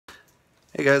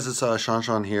Hey guys, it's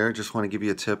Sean here. Just want to give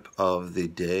you a tip of the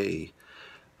day.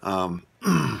 Um,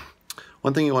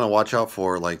 One thing you want to watch out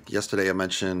for, like yesterday I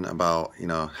mentioned about,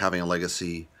 having a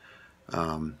legacy.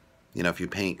 Um, if you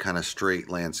paint kind of straight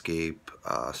landscape,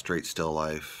 straight still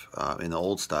life in the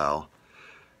old style,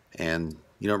 and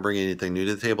you don't bring anything new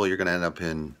to the table, you're going to end up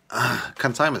in a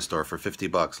consignment store for 50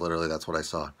 bucks. Literally, that's what I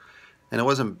saw. And it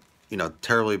wasn't,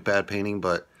 terribly bad painting,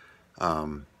 but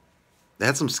they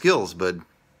had some skills, but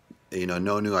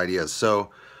no new ideas.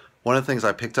 So one of the things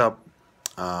I picked up,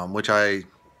 which I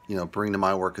bring to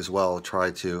my work as well,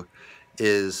 try to,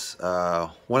 is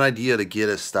one idea to get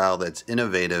a style that's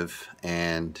innovative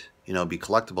and be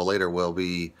collectible later will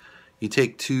be you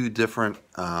take two different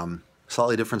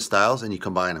slightly different styles and you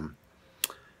combine them,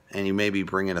 and you maybe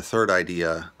bring in a third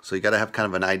idea. So you got to have kind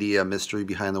of an idea mystery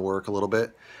behind the work a little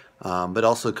bit, but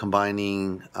also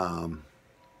combining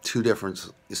two different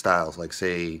styles, like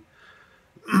say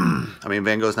I mean,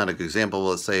 Van Gogh's not a good example.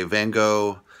 Let's say Van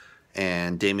Gogh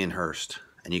and Damien Hirst,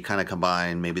 and you kind of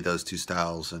combine maybe those two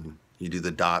styles, and you do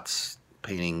the dots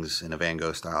paintings in a Van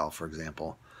Gogh style, for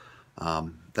example.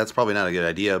 That's probably not a good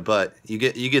idea, but you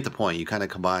get the point. You kind of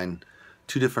combine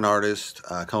two different artists,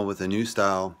 come up with a new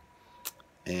style,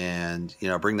 and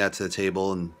bring that to the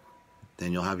table, and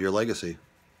then you'll have your legacy.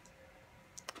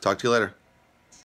 Talk to you later.